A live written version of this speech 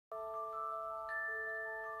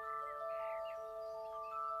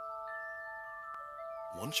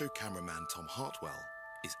one-show cameraman Tom Hartwell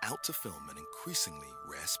is out to film an increasingly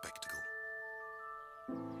rare spectacle.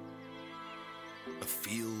 A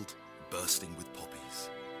field bursting with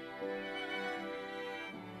poppies.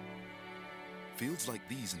 Fields like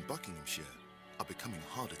these in Buckinghamshire are becoming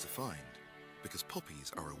harder to find because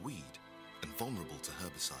poppies are a weed and vulnerable to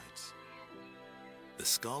herbicides. The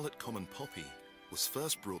scarlet common poppy was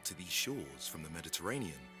first brought to these shores from the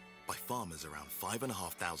Mediterranean by farmers around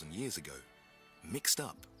 5,500 years ago, mixed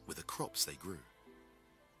up with the crops they grew.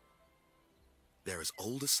 They're as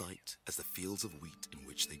old a sight as the fields of wheat in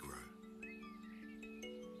which they grow.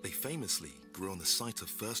 They famously grew on the site of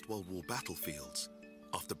First World War battlefields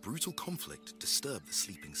after brutal conflict disturbed the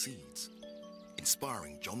sleeping seeds,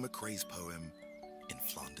 inspiring John McCrae's poem, In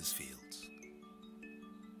Flanders Fields.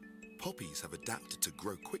 Poppies have adapted to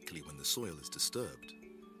grow quickly when the soil is disturbed.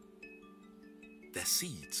 Their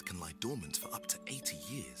seeds can lie dormant for up to 80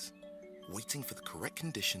 years, waiting for the correct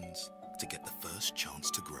conditions to get the first chance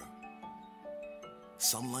to grow.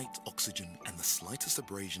 Sunlight, oxygen, and the slightest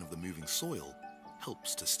abrasion of the moving soil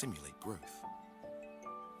helps to stimulate growth.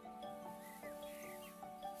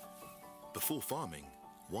 Before farming,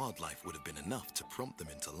 wildlife would have been enough to prompt them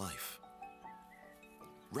into life.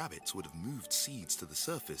 Rabbits would have moved seeds to the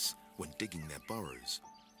surface when digging their burrows,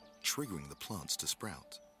 triggering the plants to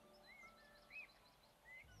sprout.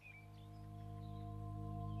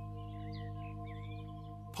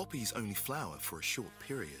 Poppies only flower for a short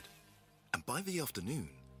period, and by the afternoon,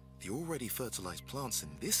 the already fertilized plants in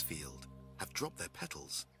this field have dropped their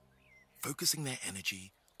petals, focusing their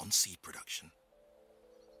energy on seed production.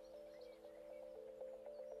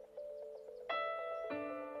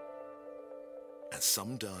 As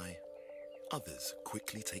some die, others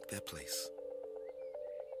quickly take their place.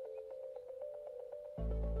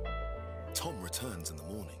 Tom returns in the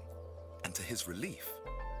morning, and to his relief,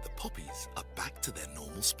 the poppies are back to their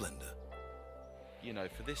normal splendor. You know,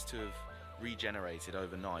 for this to have regenerated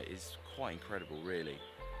overnight is quite incredible, really.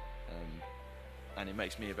 And it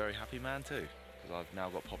makes me a very happy man too, because I've now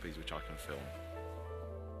got poppies which I can film.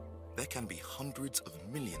 There can be hundreds of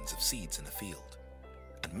millions of seeds in a field,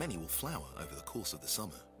 and many will flower over the course of the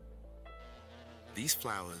summer. These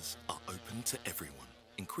flowers are open to everyone,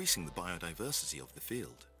 increasing the biodiversity of the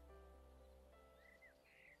field.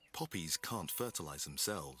 Poppies can't fertilize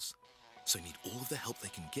themselves, so need all of the help they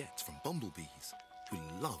can get from bumblebees, who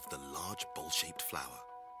love the large bowl-shaped flower.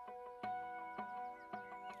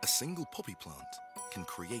 A single poppy plant can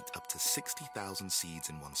create up to 60,000 seeds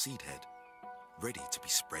in one seed head, ready to be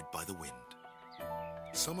spread by the wind.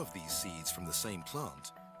 Some of these seeds from the same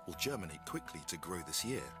plant will germinate quickly to grow this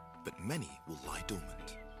year, but many will lie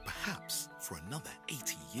dormant, perhaps for another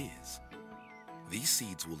 80 years. These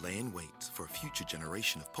seeds will lay in wait for a future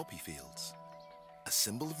generation of poppy fields, a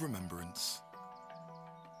symbol of remembrance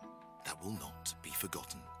that will not be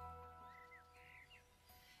forgotten.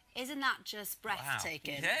 Isn't that just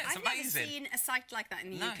breathtaking? Wow. Yeah, it's I've amazing. never seen a site like that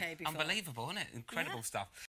in the UK before. Unbelievable, isn't it? Incredible stuff.